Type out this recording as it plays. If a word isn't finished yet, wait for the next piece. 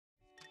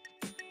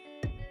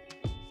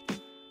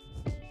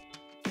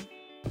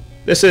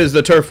This is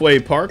the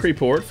Turfway Park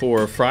Report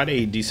for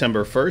Friday,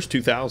 December 1st,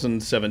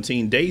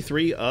 2017, day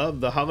 3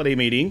 of the holiday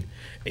meeting.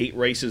 8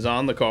 races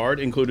on the card,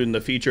 including the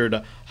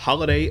featured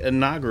holiday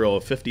inaugural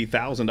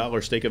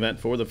 $50,000 stake event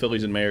for the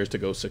fillies and mares to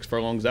go 6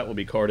 furlongs. That will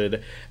be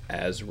carded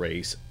as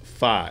race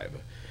 5.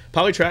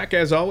 Polytrack,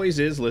 as always,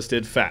 is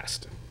listed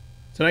fast.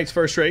 Tonight's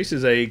first race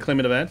is a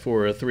claimant event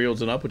for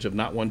 3-year-olds and up, which have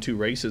not won 2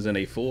 races in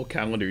a full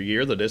calendar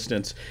year. The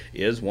distance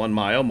is 1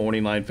 mile.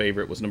 Morning line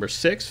favorite was number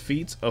 6,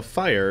 Feats of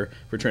Fire,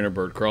 for trainer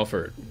Bert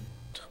Crawford.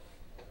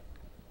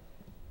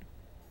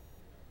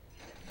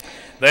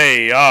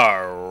 They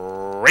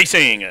are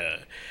racing.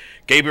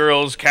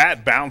 Gabriel's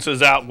Cat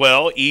bounces out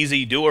well.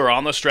 Easy Doer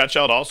on the stretch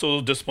out,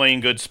 also displaying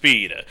good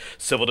speed.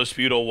 Civil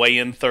Dispute away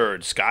in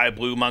third. Sky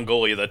Blue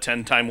Mongolia, the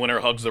 10-time winner,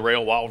 hugs the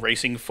rail while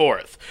racing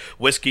fourth.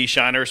 Whiskey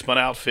Shiner spun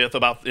out fifth,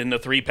 about in the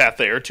 3-path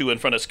there. 2 in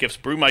front of Skiff's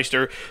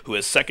Brewmeister, who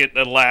is second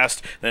at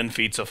last. Then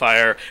Feats of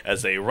Fire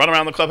as they run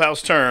around the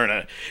clubhouse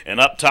turn.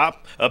 And up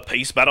top, a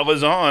pace battle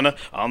is on.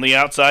 On the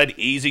outside,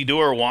 Easy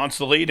Doer wants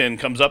the lead and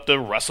comes up to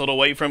wrestle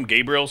away from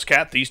Gabriel's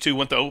Cat. These two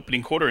went the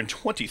opening quarter in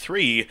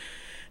 23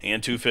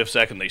 and 2/5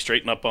 second. They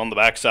straighten up on the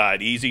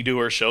backside. Easy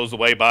Doer shows the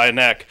way by a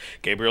neck.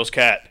 Gabriel's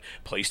Cat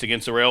placed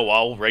against the rail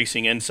while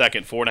racing in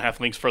second. 4.5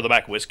 lengths further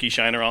back. Whiskey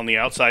Shiner on the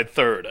outside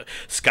third.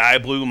 Sky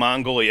Blue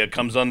Mongolia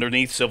comes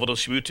underneath Civil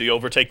Dispute to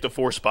overtake the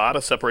 4 spot.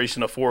 A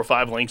separation of 4 or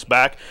 5 lengths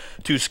back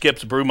to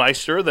Skip's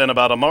Brewmeister. Then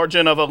about a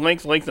margin of a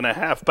length and a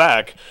half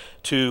back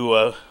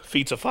to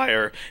Feats of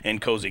Fire, and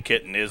Cozy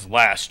Kitten is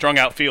last. Strung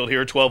out field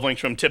here, 12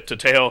 lengths from tip to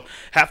tail.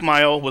 Half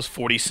mile was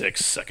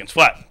 46 seconds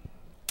flat.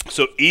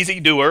 So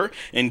Easy Doer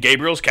and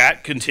Gabriel's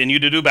Cat continue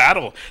to do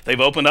battle. They've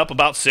opened up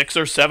about 6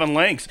 or 7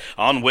 lengths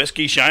on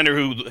Whiskey Shiner,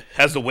 who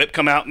has the whip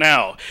come out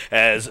now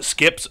as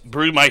Skiff's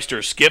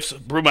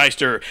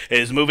Brewmeister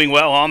is moving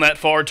well on that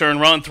far turn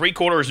run.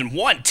 3/4 and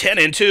 1, 10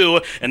 and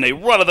 2, and they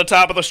run to the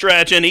top of the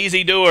stretch, and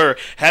Easy Doer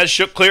has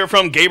shook clear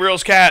from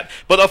Gabriel's Cat,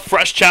 but a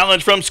fresh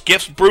challenge from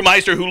Skiff's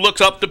Brewmeister, who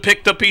looks up to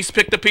pick the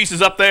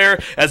pieces up there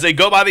as they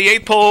go by the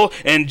 8th pole,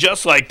 and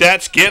just like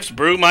that, Skiff's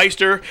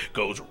Brewmeister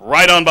goes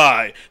right on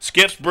by.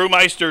 Skiff's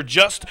Brewmeister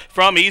just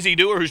from Easy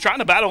Doer, who's trying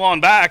to battle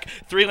on back.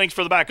 3 lengths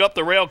for the back up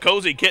the rail.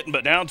 Cozy Kitten,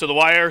 but down to the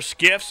wire.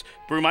 Skiff's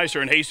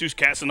Brewmeister and Jesus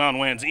Castanon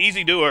wins.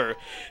 Easy Doer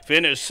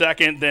finished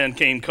second. Then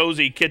came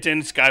Cozy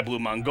Kitten, Sky Blue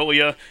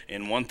Mongolia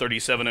in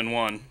 1:37 and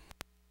 1.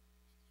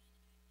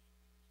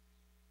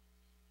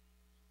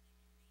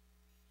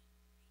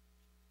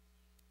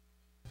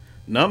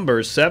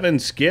 Number 7,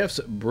 Skiff's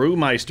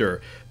Brewmeister,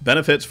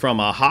 benefits from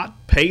a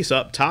hot pace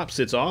up top,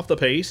 sits off the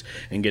pace,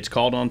 and gets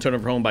called on turn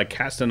of home by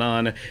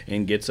Castanon,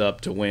 and gets up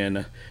to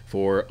win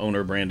for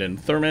owner Brandon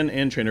Thurman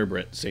and trainer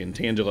Brett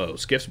Santangelo.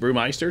 Skiff's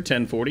Brewmeister,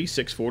 1040,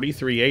 640,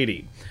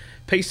 380.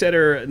 Pace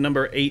setter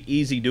number 8,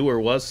 Easy Doer,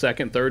 was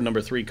second. Third, number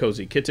 3,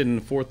 Cozy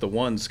Kitten. Fourth, the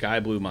 1, Sky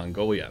Blue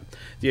Mongolia.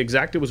 The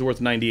exacta was worth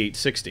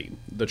 $98.60.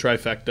 The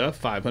trifecta,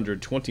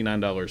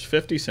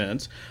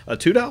 $529.50. A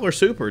 $2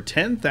 super,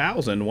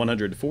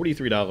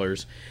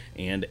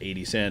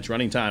 $10,143.80.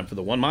 Running time for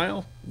the 1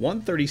 mile,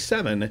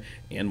 1:37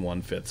 and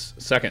 1/5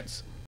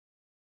 seconds.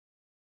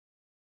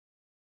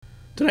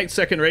 Tonight's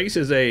second race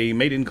is a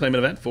maiden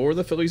claimant event for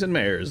the fillies and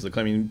mares. The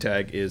claiming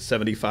tag is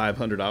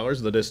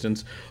 $7,500. The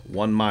distance,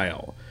 1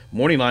 mile.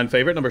 Morning line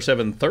favorite, number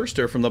 7,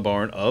 Thirster, from the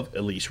barn of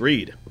Elise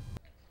Reed.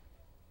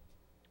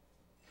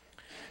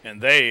 And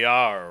they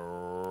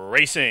are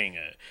racing.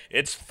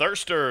 It's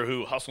Thirster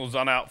who hustles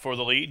on out for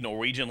the lead.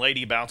 Norwegian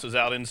Lady bounces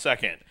out in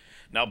second.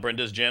 Now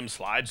Brenda's Gem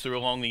slides through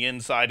along the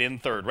inside in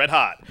third. Red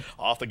Hot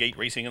off the gate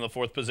racing in the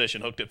 4th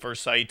position. Hooked at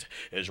First Sight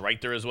is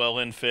right there as well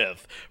in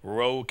 5th.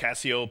 Ro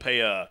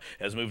Cassiopeia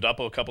has moved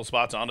up a couple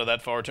spots onto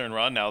that far turn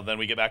run. Now then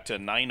we get back to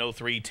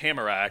 903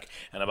 Tamarack,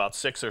 and about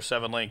 6 or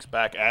 7 lengths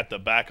back at the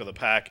back of the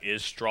pack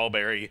is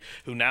Strawberry,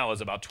 who now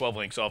is about 12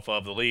 lengths off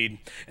of the lead.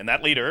 And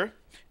that leader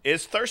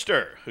is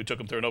Thirster, who took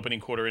him through an opening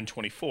quarter in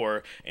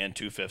 24 and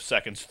 2/5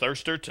 seconds.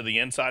 Thirster to the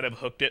inside of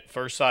Hooked at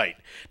First Sight.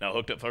 Now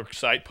Hooked at First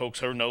Sight pokes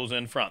her nose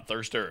in front.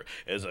 Thirster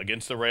is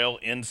against the rail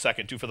in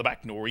second. 2 for the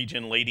back.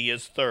 Norwegian Lady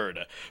is third.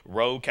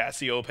 Ro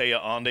Cassiopeia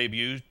on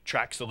debut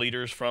tracks the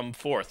leaders from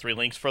 4th. 3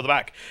 lengths for the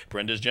back.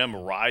 Brenda's Gem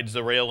rides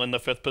the rail in the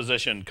 5th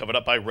position, covered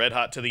up by Red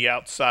Hot to the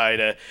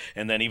outside,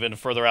 and then even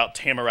further out,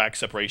 Tamarack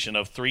separation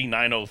of 3.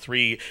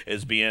 903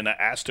 is being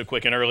asked to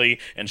quicken early,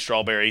 and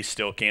Strawberry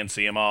still can't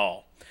see them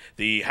all.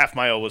 The half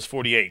mile was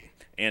 48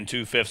 and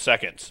 2/5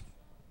 seconds.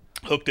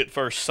 Hooked at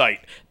First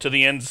Sight to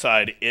the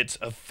inside, it's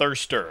a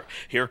Thirster.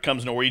 Here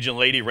comes Norwegian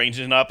Lady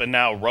ranging up, and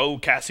now Ro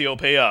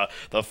Cassiopeia,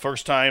 the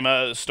first time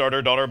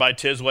starter, daughter by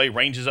Tisway,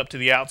 ranges up to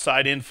the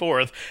outside in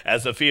 4th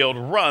as the field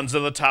runs to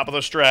the top of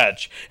the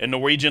stretch. And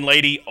Norwegian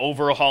Lady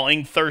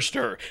overhauling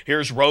Thirster.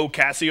 Here's Ro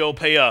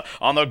Cassiopeia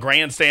on the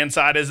grandstand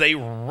side as they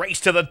race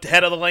to the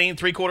head of the lane,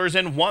 3/4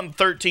 in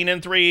 1:13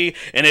 and 3,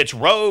 and it's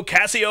Ro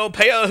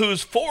Cassiopeia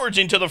who's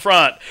forging to the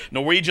front.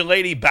 Norwegian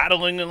Lady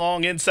battling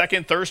along in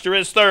second. Thirster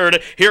is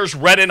third. Here's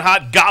first. Red and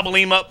Hot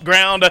gobbling up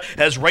ground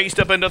has raced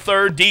up into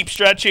third. Deep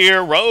stretch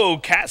here.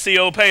 Rogue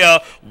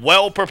Cassiopeia,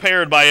 well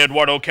prepared by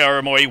Eduardo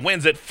Caramoy,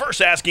 wins it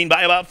first asking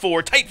by about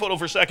 4. Tight photo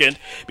for second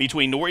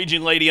between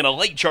Norwegian Lady and a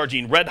late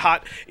charging Red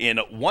Hot in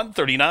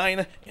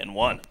 1:39 and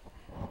 1.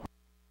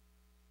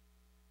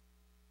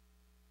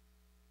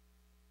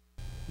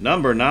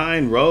 Number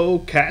 9,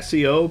 Rogue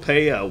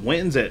Cassiopeia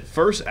wins at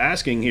first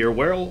asking here,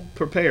 well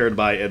prepared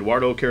by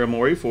Eduardo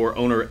Caramori for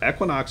owner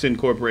Equinox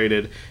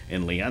Incorporated,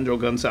 and Leandro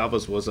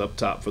Gonsalves was up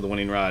top for the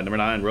winning ride. Number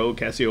 9, Rogue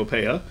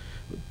Cassiopeia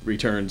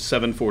returned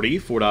 $7.40,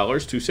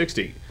 $4,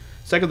 $2.60.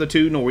 Second, the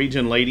 2,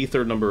 Norwegian Lady.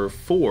 Third, number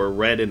 4,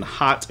 Red and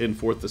Hot. And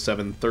fourth, the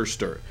 7,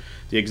 Thirster.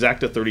 The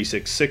Exacta,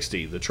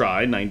 $36.60. The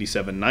Try,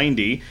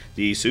 $97.90.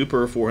 The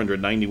Super,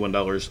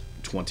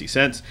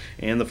 $491.20.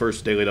 And the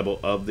first daily double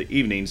of the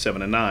evening,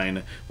 7 and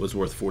 9, was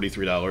worth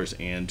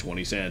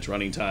 $43.20.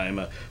 Running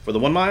time for the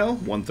 1 mile,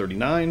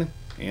 1:39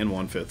 and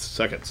 1/5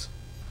 seconds.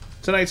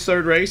 Tonight's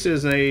third race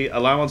is a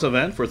allowance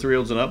event for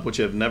 3-year-olds and up, which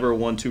have never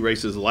won 2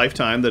 races a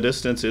lifetime. The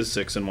distance is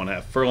 6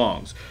 1/2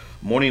 furlongs.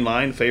 Morning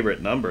line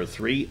favorite number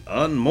 3,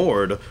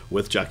 Unmoored,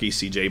 with jockey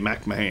C.J.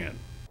 McMahon.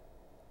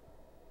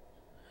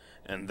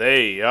 And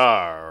they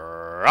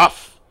are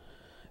off.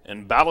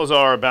 And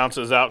Balazar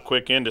bounces out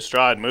quick into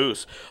stride.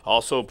 Moose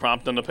also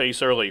prompting the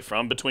pace early.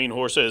 From between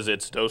horses,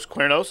 it's Dos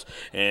Cuernos.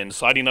 And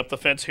sliding up the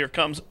fence, here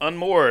comes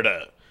Unmoored.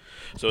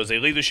 So as they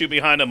leave the chute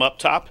behind him up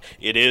top,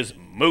 it is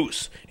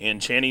Moose. And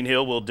Channing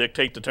Hill will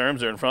dictate the terms.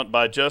 They're in front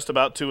by just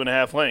about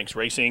 2.5 lengths.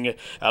 Racing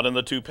out in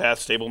the 2-path,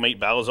 stablemate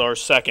Balazar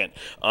second.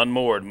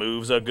 Unmoored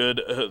moves a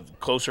good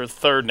closer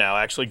third now.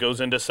 Actually goes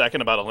into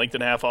second, about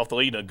 1.5 lengths off the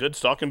lead. In a good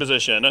stalking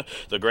position.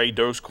 The gray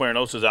Dos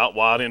Cuernos is out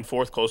wide in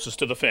fourth, closest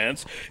to the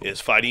fence.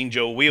 Is fighting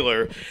Joe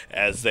Wheeler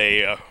as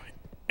they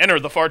enter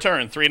the far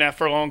turn, 3.5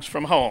 furlongs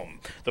from home.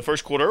 The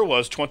first quarter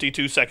was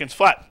 22 seconds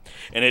flat,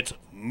 and it's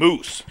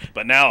Moose.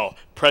 But now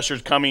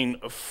pressure's coming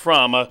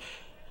from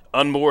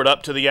Unmoored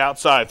up to the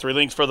outside. 3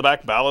 lengths further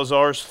back,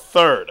 Balazar's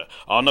third.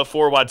 On the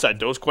 4 wide side,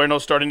 Dos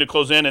Cuernos starting to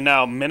close in, and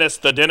now Menace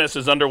the Dentist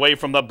is underway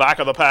from the back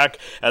of the pack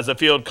as the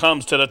field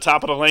comes to the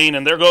top of the lane,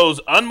 and there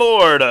goes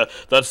Unmoored.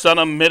 The son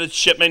of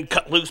midshipman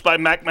cut loose by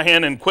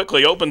McMahon and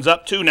quickly opens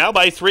up 2, now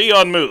by 3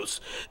 on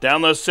Moose.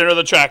 Down the center of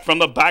the track from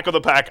the back of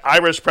the pack,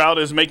 Irish Proud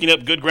is making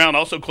up good ground,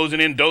 also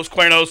closing in Dos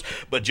Cuernos,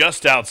 but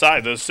just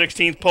outside the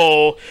 16th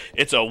pole,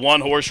 it's a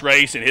 1-horse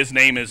race, and his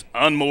name is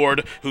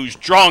Unmoored, who's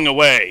drawing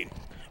away.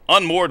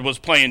 Unmoored was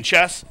playing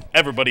chess.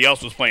 Everybody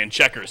else was playing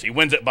checkers. He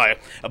wins it by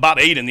about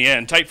 8 in the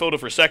end. Tight photo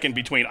for second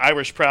between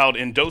Irish Proud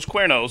and Dos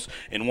Cuernos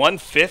in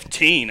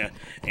 1:15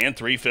 and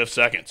 3/5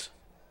 seconds.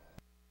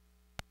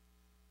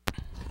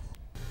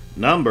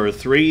 Number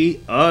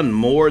 3,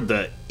 Unmoored,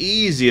 the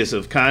easiest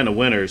of kind of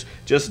winners,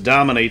 just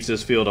dominates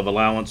this field of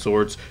allowance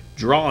sorts,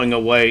 drawing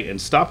away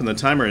and stopping the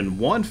timer in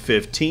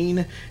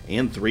 1:15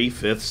 and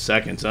 3/5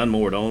 seconds.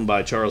 Unmoored, owned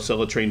by Charles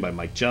Sella, trained by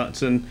Mike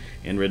Johnson,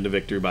 and ridden to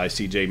victory by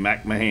C.J.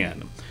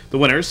 McMahon. The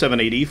winner,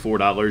 $7.80,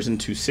 $4, and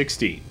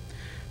 $2.60.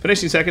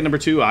 Finishing second, number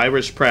 2,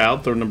 Irish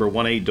Proud. Third, number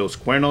 1A, Dos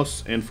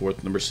Cuernos. And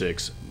fourth, number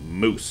 6,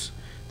 Moose.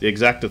 The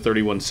Exacta,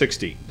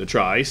 $31.60. The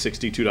Try,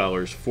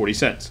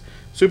 $62.40.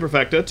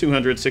 Superfecta,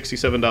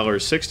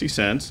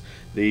 $267.60.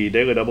 The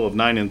daily double of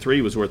 9 and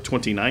 3 was worth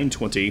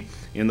 $29.20.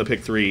 In the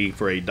pick 3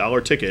 for a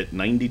 $1 ticket,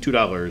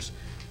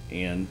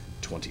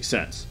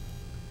 $92.20.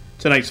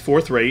 Tonight's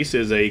fourth race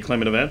is a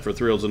claimant event for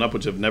 3-year-olds and up,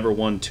 which have never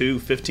won 2.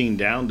 15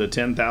 down to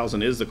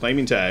 10,000 is the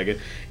claiming tag,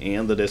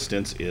 and the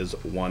distance is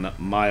 1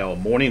 mile.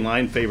 Morning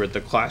line favorite,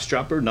 the class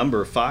dropper,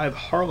 number 5,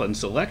 Harlan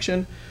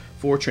Selection,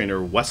 for trainer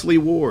Wesley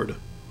Ward.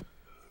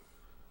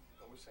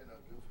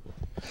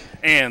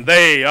 And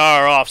they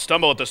are off.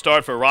 Stumble at the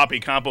start for Robbie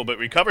Campo, but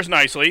recovers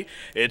nicely.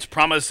 It's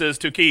Promises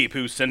to Keep,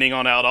 who's sending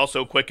on out.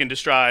 Also quick into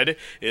stride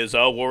is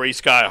Worry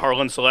Sky.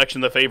 Harlan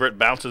Selection, the favorite,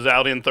 bounces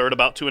out in third,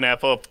 about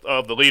 2.5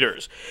 of the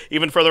leaders.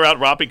 Even further out,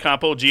 Robbie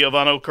Campo,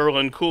 Giovanni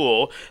Curlin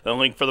Cool. The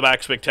link for the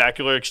back,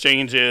 Spectacular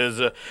Exchange,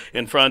 is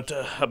in front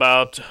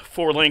about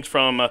 4 lengths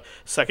from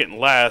second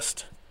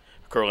last,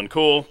 Curlin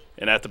Cool.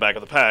 And at the back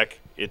of the pack,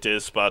 it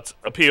is Spots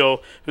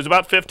Appeal, who's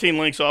about 15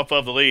 lengths off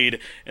of the lead.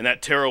 And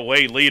that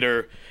tearaway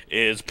leader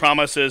is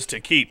Promises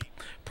to Keep.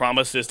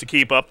 Promises to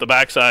Keep up the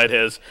backside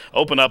has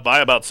opened up by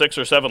about 6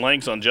 or 7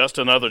 lengths on just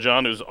another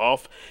John, who's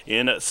off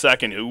in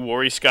second. Who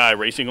Worry Sky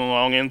racing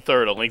along in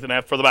third, 1.5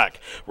 lengths for the back.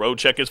 Road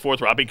Check is fourth.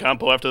 Robbie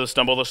Campo, after the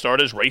stumble the start,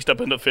 is raced up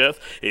into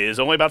fifth. Is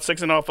only about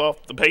 6.5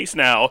 off the pace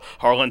now.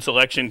 Harlan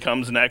Selection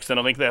comes next, and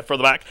 1.5 lengths for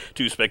the back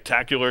to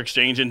Spectacular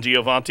Exchange and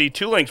Giovanni.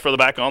 2 lengths for the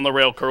back on the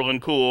rail. Curlin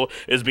Cool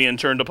is being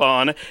turned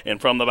upon,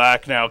 and from the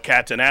back now,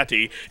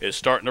 Catanati is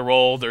starting to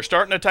roll. They're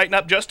starting to tighten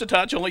up just a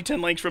touch, only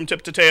 10 lengths from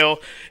tip to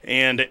tail,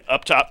 and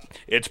up top,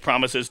 its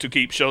Promises to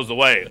Keep shows the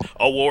way.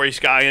 A Warry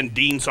Sky and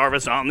Dean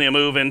Sarvis on the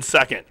move in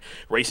second.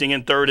 Racing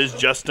in third is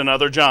Just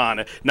Another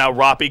John. Now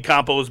Roppy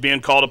Campo is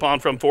being called upon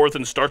from fourth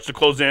and starts to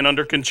close in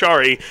under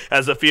Conchari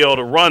as the field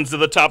runs to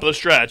the top of the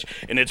stretch.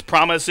 And its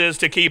Promises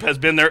to Keep has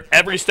been there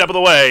every step of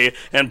the way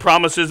and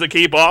promises to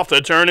keep off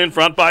the turn in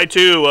front by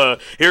two.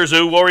 Here's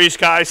Warry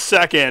Sky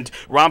second.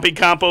 Roppy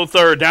Campo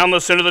third. Down the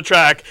center of the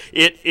track,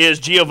 it is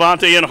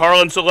Giovanni and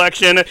Harlan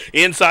Selection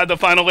inside the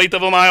final eighth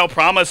of a mile.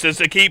 Promises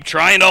to Keep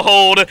trying to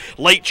hold.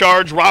 Late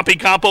charge, Roppy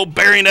Campo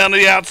bearing down to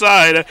the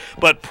outside,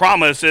 but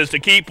Promises to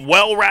Keep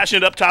well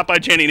rationed up top by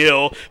Channing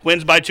Hill.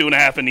 Wins by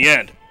 2.5 in the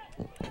end.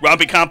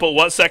 Robbie Campo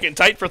was second,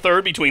 tight for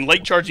third between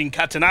late charging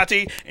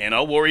Catanati and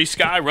A Warry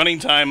Sky. Running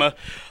time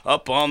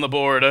up on the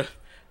board.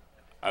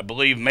 I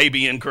believe may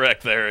be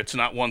incorrect there. It's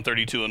not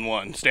 1:32 and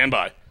 1. Stand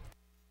by.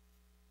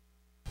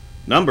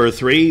 Number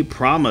 3,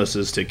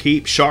 Promises to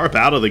Keep sharp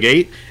out of the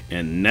gate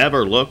and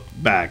never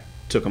looked back.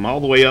 Took them all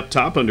the way up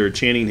top under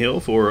Channing Hill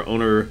for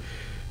owner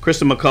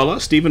Krista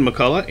McCullough, Stephen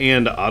McCullough,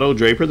 and Otto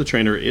Draper. The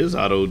trainer is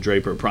Otto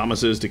Draper.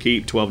 Promises to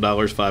Keep $12,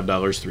 $5,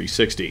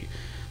 $3.60.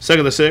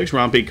 Second, the 6,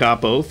 Rompy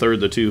Capo.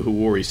 Third, the 2,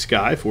 Warry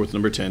Sky. Fourth,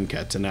 number 10,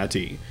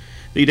 Catanati.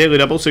 The daily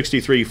double,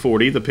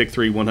 63.40. The pick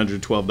 3,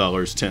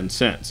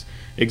 $112.10.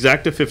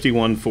 Exacta,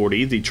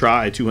 51.40. The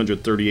try,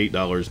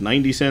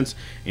 $238.90.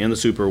 And the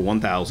super,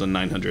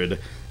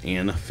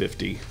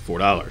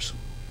 $1,954.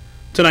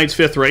 Tonight's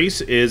fifth race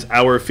is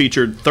our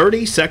featured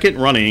 32nd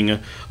running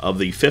of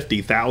the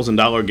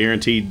 $50,000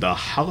 guaranteed the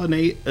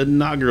Holiday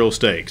Inaugural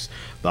Stakes.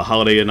 The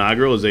Holiday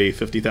Inaugural is a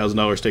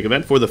 $50,000 stake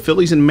event for the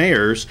fillies and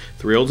mares,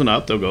 3-year-olds and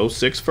up. They'll go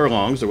 6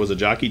 furlongs. There was a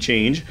jockey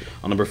change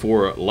on number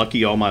 4,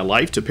 Lucky All My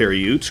Life, to Perry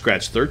Ute,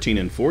 scratch 13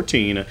 and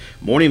 14.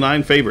 Morning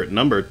line favorite,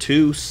 number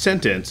 2,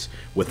 Sentence,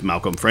 with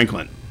Malcolm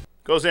Franklin.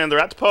 Goes in, they're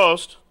at the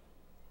post.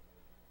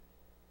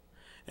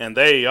 And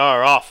they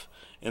are off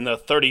in the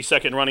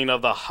 32nd running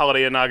of the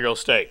Holiday Inaugural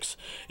Stakes.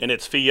 And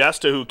it's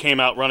Fiesta who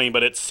came out running,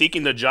 but it's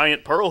Seeking the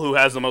Giant Pearl who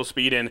has the most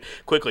speed, and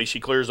quickly she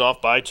clears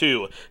off by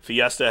 2.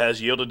 Fiesta has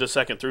yielded to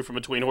second through from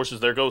between horses.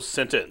 There goes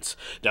Sentence.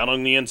 Down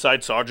on the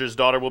inside, Sarge's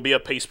Daughter will be a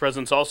pace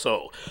presence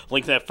also.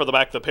 Linking that further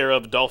back, the pair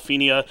of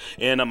Dolphina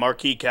and a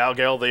Marquis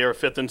Cowgirl. They are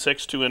 5th and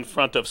 6th, 2 in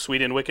front of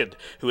Sweet and Wicked,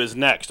 who is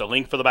next. A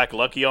link for the back,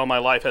 Lucky All My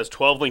Life has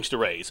 12 links to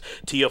raise.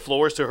 Tia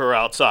Flores to her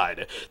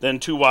outside. Then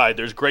 2 wide,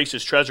 there's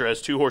Grace's Treasure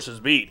has 2 horses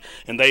beat,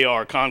 and they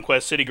are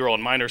Conquest City Girl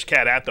and Miner's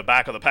Cat at the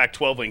back of the pack,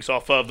 12 links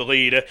off of the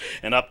lead.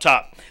 And up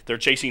top, they're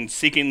chasing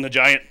Seeking the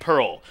Giant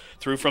Pearl.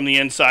 Through from the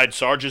inside,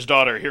 Sarge's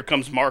Daughter. Here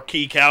comes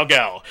Marquis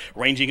Cowgal.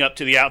 Ranging up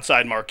to the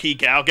outside, Marquis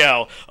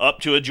Cowgal up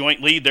to a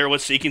joint lead there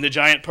with Seeking the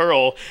Giant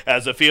Pearl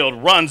as the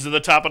field runs to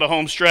the top of the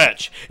home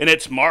stretch. And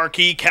it's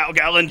Marquis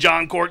Cowgal and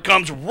John Court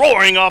comes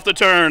roaring off the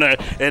turn.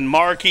 And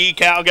Marquis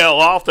Cowgal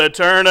off the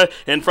turn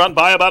in front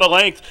by about a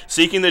length.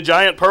 Seeking the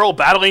Giant Pearl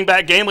battling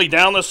back gamely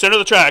down the center of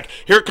the track.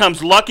 Here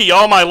comes Lucky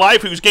All My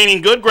Life, who's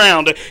gaining good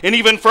ground. And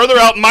even further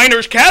out,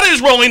 Miner's Cat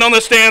is rolling on the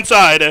stand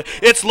side.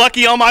 It's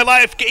Lucky All My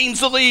Life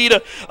gains the lead.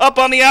 Up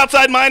on the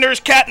outside,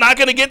 Miner's Cat not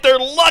going to get there.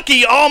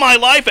 Lucky All My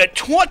Life at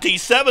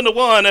 27 to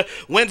 1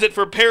 wins it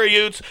for Perry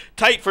Utes.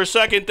 Tight for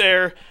second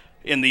there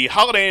in the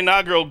Holiday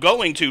Inaugural,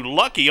 going to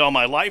Lucky All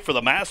My Life for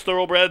the Mass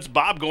Thoroughbreds,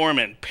 Bob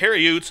Gorman.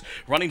 Perry Utes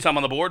running time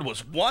on the board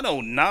was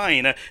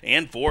 109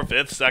 and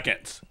 4/5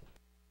 seconds.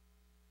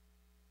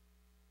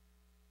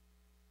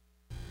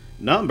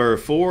 Number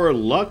 4,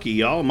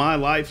 Lucky All My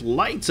Life,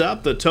 lights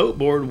up the tote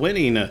board,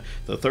 winning the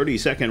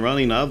 32nd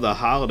running of the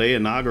Holiday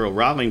Inaugural,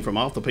 rolling from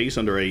off the pace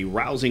under a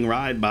rousing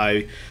ride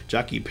by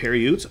jockey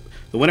Perry Utes.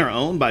 The winner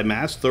owned by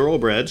Mass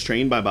Thoroughbreds,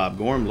 trained by Bob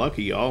Gorm.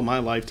 Lucky All My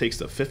Life takes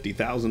the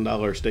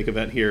 $50,000 stake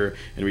event here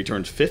and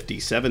returns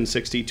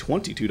 $57.60,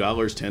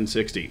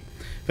 $22.1060.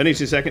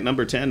 Finishing second,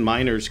 number 10,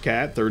 Miner's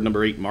Cat. Third,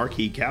 number 8,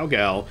 Marquis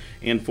Cowgal.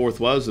 And fourth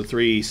was the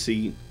 3,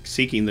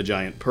 Seeking the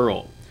Giant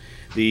Pearl.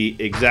 The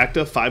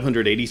exacta,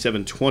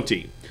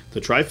 $587.20. The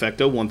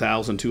trifecta,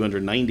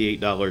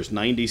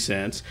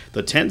 $1,298.90.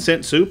 The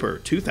 10-cent super,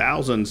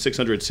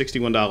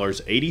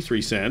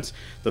 $2,661.83.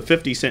 The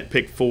 50-cent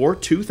pick 4,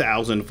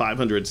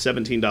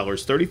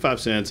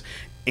 $2,517.35.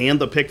 And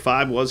the pick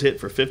 5 was hit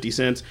for 50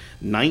 cents,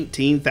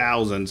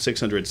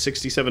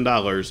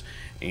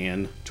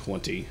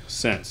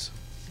 $19,667.20.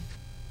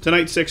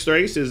 Tonight's sixth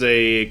race is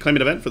a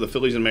claimant event for the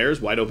fillies and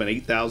mares, wide open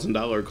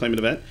 $8,000 claimant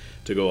event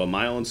to go 1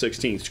 mile and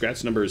 16th.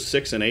 Scratch numbers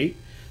 6 and 8.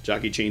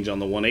 Jockey change on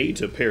the 1A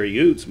to Perry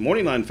Utes.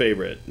 Morning line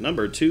favorite,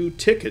 number 2,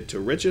 Ticket to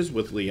Riches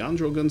with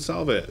Leandro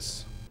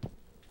Gonsalves.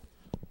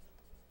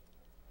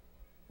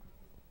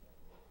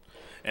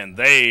 And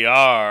they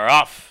are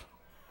off.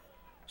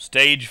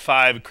 Stage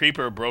 5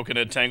 Creeper broken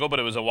a tangle,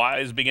 but it was a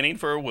wise beginning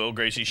for Will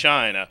Gracie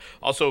Shine.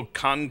 Also,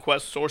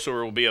 Conquest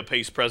Sorcerer will be a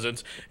pace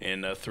presence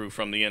and through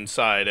from the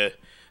inside.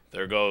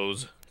 There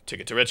goes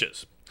Ticket to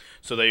Riches.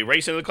 So they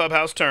race into the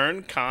clubhouse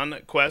turn.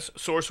 Conquest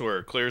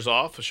Sorcerer clears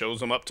off, shows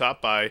them up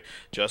top by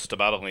just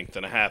about a length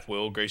and a half.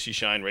 Will Gracie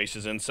Shine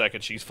races in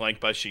second. She's flanked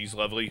by She's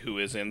Lovely, who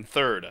is in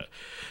third.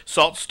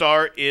 Salt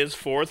Star is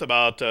fourth,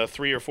 about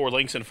 3 or 4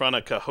 lengths in front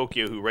of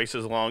Cahokia, who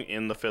races along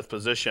in the 5th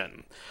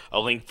position. A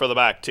length for the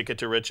back, Ticket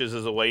to Riches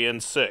is away in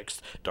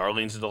 6th.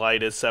 Darlene's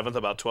Delight is 7th,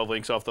 about 12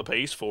 lengths off the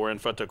pace. 4 in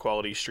front of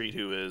Quality Street,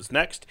 who is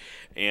next.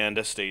 And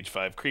a Stage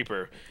 5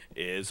 Creeper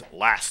is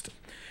last.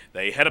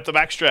 They head up the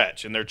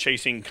backstretch, and they're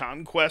chasing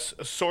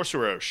Conquest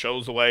Sorcerer.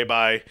 Shows the way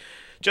by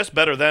just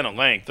better than a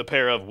length. The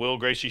pair of Will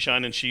Gracie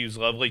Shine and She's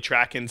Lovely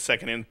track in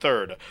second and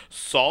third.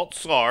 Salt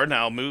Star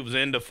now moves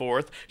into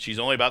fourth. She's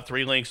only about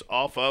 3 lengths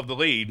off of the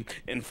lead,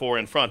 and 4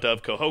 in front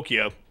of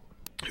Cahokia,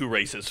 who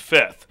races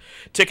 5th.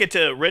 Ticket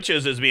to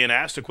Riches is being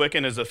asked to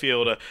quicken as the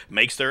field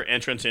makes their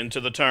entrance into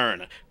the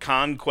turn.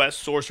 Conquest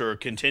Sorcerer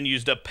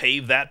continues to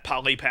pave that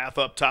poly path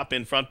up top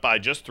in front by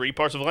just 3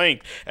 parts of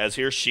length, as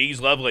here's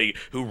She's Lovely,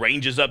 who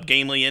ranges up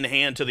gamely in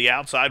hand to the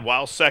outside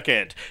while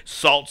second.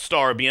 Salt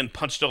Star being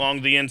punched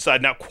along the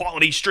inside. Now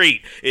Quality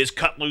Street is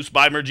cut loose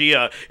by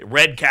Mergia.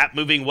 Red Cap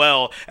moving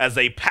well as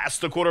they pass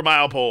the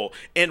quarter-mile pole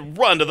and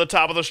run to the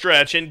top of the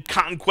stretch, and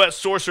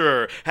Conquest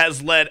Sorcerer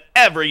has led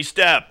every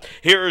step.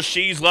 Here's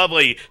She's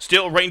Lovely,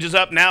 still ranges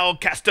up now.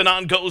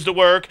 Castanon goes to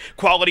work.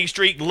 Quality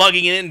Street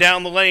lugging in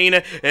down the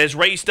lane, is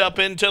raced up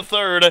into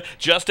third,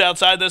 just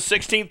outside the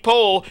 16th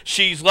pole.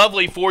 She's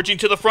Lovely forging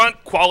to the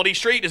front. Quality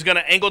Street is going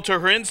to angle to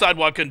her inside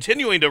while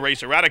continuing to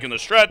race erratic in the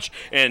stretch,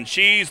 and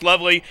She's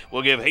Lovely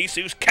will give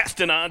Jesus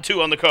Castanon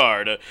 2 on the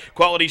card.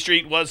 Quality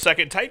Street was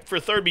second, tight for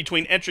third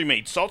between entry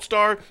mates Salt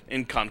Star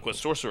and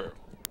Conquest Sorcerer.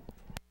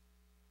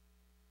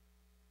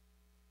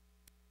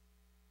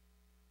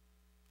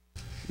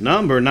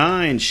 Number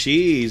 9,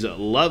 She's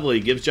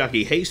Lovely, gives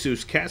jockey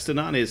Jesus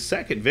Castanon his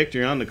second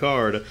victory on the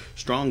card.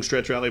 Strong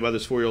stretch rally by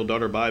this 4-year-old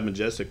daughter by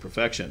Majestic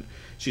Perfection.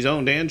 She's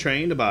owned and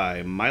trained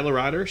by Mila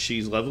Rider.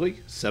 She's Lovely,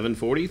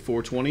 740,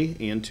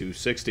 420, and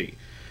 260.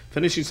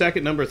 Finishing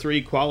second, number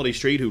 3, Quality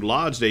Street, who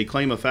lodged a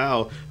claim of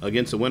foul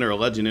against the winner,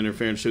 alleging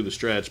interference through the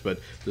stretch, but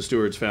the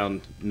stewards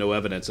found no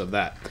evidence of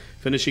that.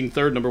 Finishing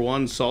third, number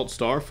 1, Salt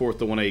Star. Fourth,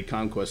 the 1A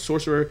Conquest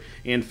Sorcerer.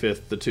 And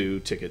fifth, the 2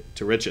 Ticket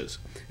to Riches.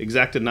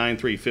 Exacted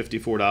 9-3,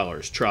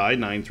 $54. Try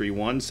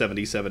 931,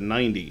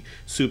 $77.90.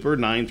 Super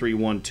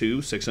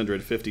 9312,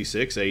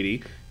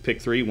 $656.80.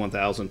 Pick 3,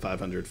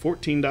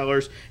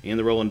 $1,514. And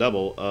the roll and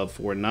double of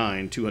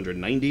 4-9,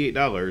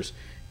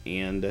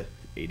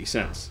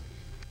 $298.80.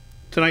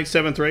 Tonight's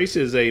 7th race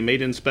is a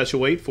maiden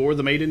special weight for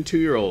the maiden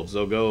 2-year-olds.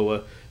 They'll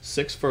go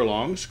 6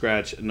 furlongs.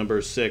 Scratch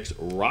number 6,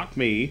 Rock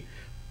Me.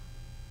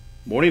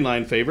 Morning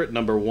line favorite,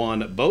 number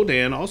 1,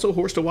 Bodan. Also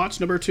horse to watch,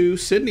 number 2,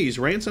 Sydney's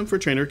Ransom, for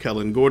trainer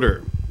Kellen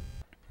Gorder.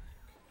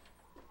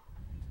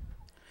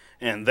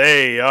 And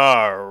they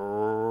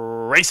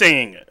are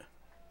racing.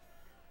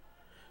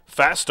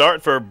 Fast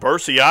start for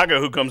Bursiaga,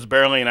 who comes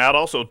barreling out.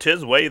 Also,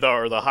 Tisway,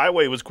 the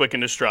highway, was quick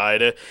into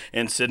stride.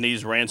 And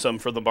Sydney's Ransom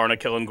for the Barna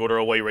Kellen Gorder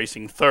away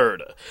racing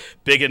third.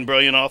 Big and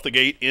Brilliant off the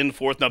gate in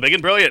fourth. Now, Big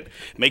and Brilliant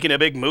making a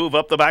big move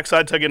up the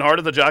backside, tugging hard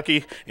at the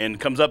jockey,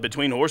 and comes up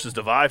between horses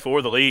to vie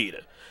for the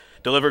lead.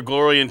 Delivered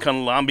Glory and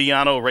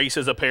Colombiano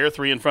races a pair,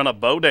 3 in front of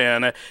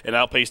Bodan, and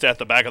outpaced at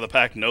the back of the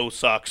pack, No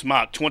Socks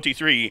Mock.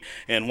 23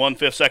 and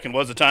 1/5 second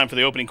was the time for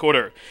the opening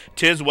quarter.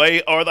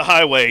 Tisway or the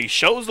highway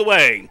shows the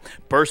way.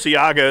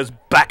 Bursiaga is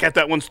back at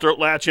that one's throat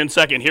latch in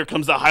second. Here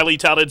comes the highly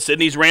touted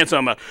Sydney's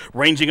Ransom,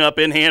 ranging up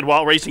in hand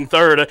while racing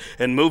third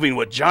and moving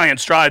with giant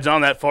strides on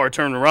that far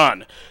turn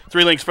run.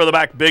 3 lengths further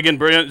back, Big and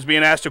Brilliant is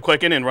being asked to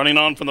quicken, and running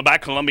on from the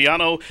back,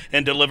 Colombiano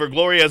and Deliver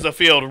Glory as the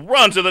field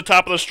runs to the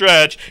top of the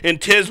stretch.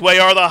 And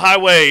Tisway or the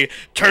highway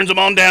turns them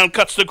on down,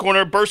 cuts the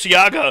corner.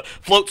 Bursiaga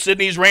floats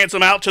Sydney's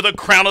Ransom out to the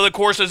crown of the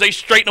course as they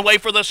straighten away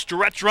for the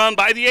stretch run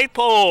by the 8th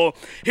pole.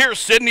 Here's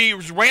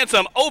Sydney's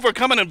Ransom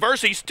overcoming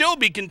adversity, still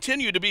be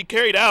continued to be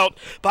carried out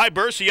by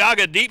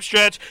Bursiaga. Deep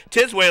stretch,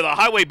 Tisway of the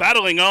highway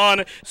battling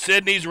on.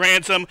 Sydney's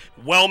Ransom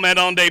well met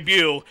on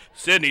debut.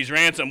 Sydney's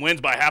Ransom wins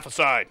by half a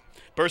side.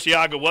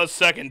 Bursiaga was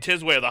second,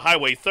 Tisway of the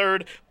highway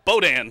third,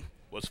 Bodan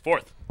was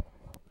fourth.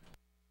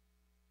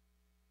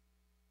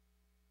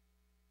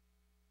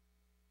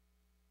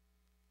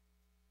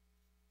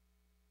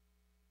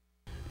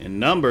 And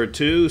number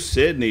 2,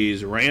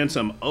 Sydney's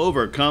Ransom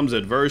overcomes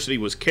adversity,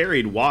 was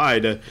carried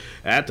wide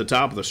at the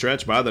top of the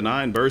stretch by the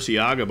 9,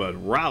 Bursiaga, but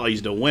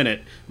rallies to win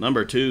it.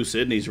 Number 2,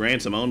 Sydney's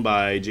Ransom, owned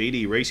by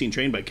JD Racing,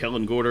 trained by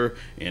Kellen Gorder,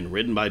 and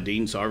ridden by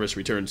Dean Sarvis,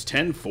 returns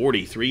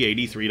 $10.40,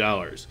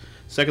 $383.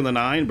 Second, the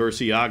 9,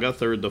 Bursiaga.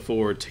 Third, the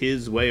 4,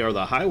 Tisway or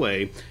the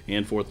highway.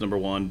 And fourth, number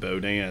 1,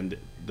 Bodan.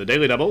 The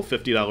daily double,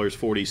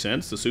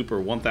 $50.40. The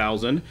super,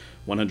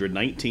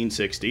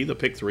 $1,119.60. The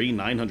pick 3,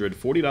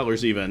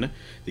 $940 even.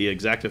 The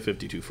exacta,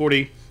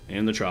 $52.40.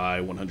 And the try,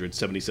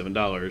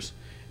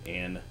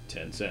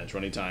 $177.10.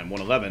 Running time,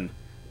 1:11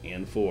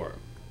 and 4.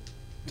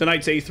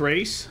 Tonight's 8th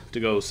race,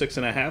 to go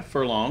 6.5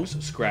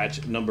 furlongs.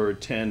 Scratch number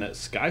 10,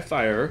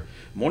 Skyfire.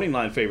 Morning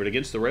line favorite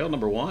against the rail,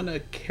 number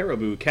 1,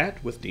 Caribou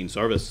Cat, with Dean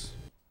Sarvis.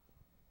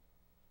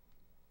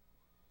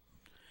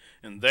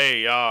 And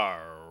they are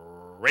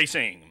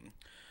Racing.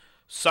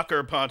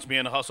 Sucker Punch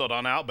being hustled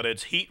on out, but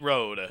it's Heat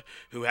Road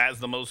who has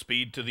the most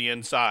speed to the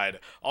inside.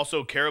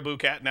 Also, Caribou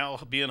Cat now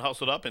being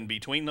hustled up, and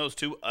between those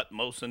two,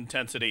 Utmost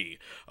Intensity.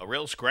 A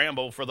real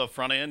scramble for the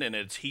front end, and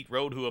it's Heat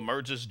Road who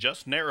emerges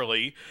just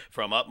narrowly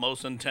from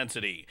Utmost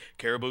Intensity.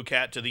 Caribou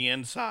Cat to the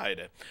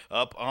inside.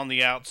 Up on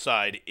the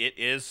outside, it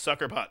is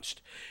Sucker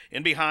Punched.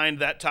 In behind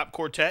that top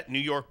quartet, New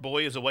York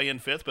Boy is away in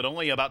fifth, but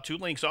only about 2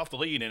 lengths off the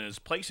lead and is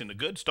placed in a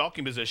good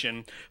stalking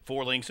position,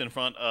 4 lengths in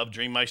front of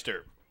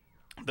Dreammeister.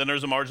 Then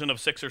there's a margin of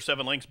 6 or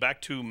 7 lengths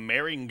back to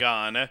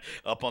Maringon.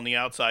 Up on the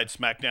outside,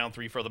 smackdown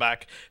 3 further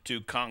back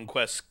to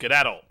Conquest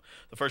Skedaddle.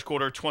 The first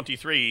quarter,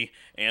 23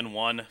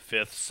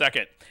 1/5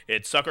 second.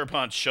 It's Sucker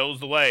Punch shows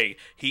the way.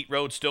 Heat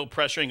Road still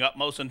pressuring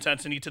Utmost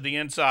Intensity to the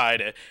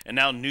inside. And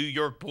now New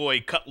York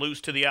Boy cut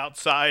loose to the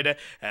outside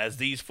as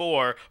these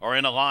 4 are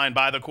in a line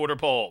by the quarter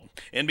pole.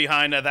 In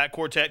behind that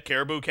quartet,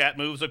 Caribou Cat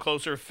moves a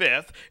closer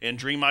 5th. And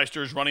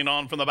Dreammeister's running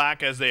on from the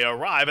back as they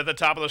arrive at the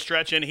top of the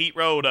stretch. And Heat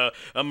Road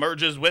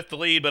emerges with the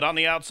lead. But on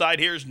the outside,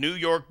 here's New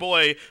York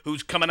Boy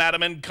who's coming at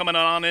him and coming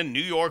on in.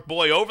 New York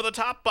Boy over the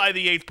top by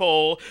the 8th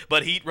pole.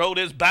 But Heat Road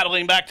is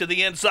battling back to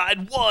the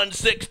inside,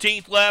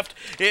 1/16 left.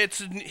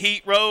 It's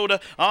Heat Road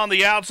on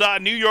the outside.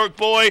 New York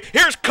Boy.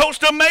 Here's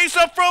Costa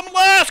Mesa from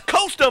last.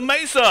 Costa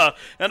Mesa,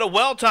 and a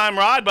well-timed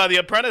ride by the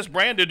apprentice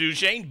Brandon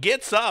Duchesne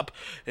gets up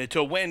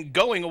to win,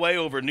 going away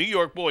over New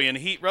York Boy in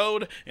Heat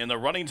Road, and the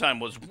running time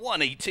was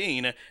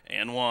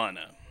 1:18.1.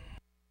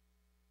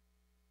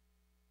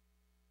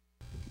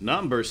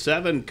 Number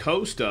 7,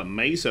 Costa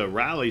Mesa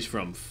rallies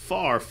from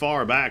far,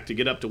 far back to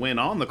get up to win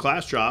on the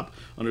class drop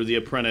under the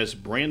apprentice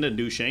Brandon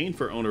Duchesne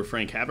for owner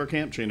Frank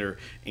Haberkamp, trainer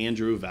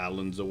Andrew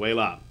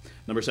Valenzuela.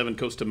 Number 7,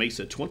 Costa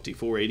Mesa,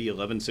 24.80,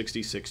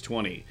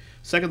 11.66.20.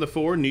 Second, the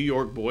 4, New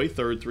York Boy.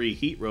 Third, 3,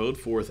 Heat Road.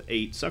 Fourth,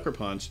 8, Sucker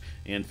Punch.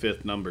 And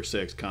fifth, number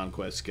 6,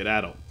 Conquest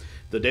Skedaddle.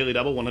 The Daily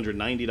Double,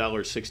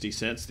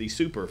 $190.60. The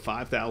Super,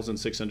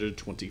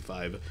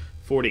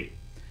 $5,625.40.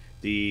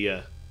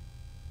 The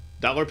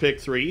Dollar Pick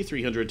 3,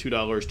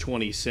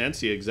 $302.20.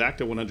 The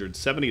Exacta,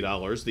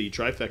 $170. The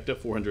Trifecta,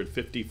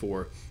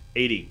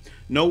 $454.80.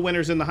 No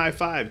winners in the high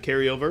five.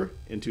 Carry over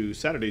into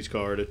Saturday's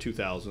card at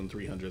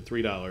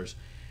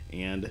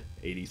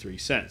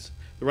 $2,303.83.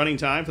 The running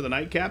time for the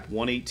nightcap,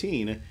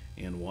 1:18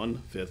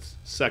 1/5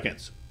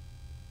 seconds.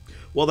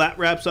 Well, that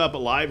wraps up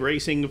live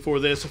racing for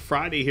this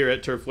Friday here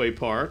at Turfway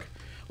Park.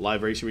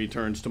 Live racing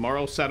returns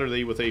tomorrow,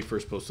 Saturday, with a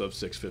first post of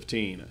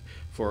 6:15.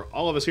 For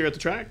all of us here at the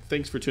track,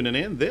 thanks for tuning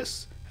in.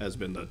 This has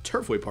been the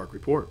Turfway Park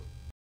Report.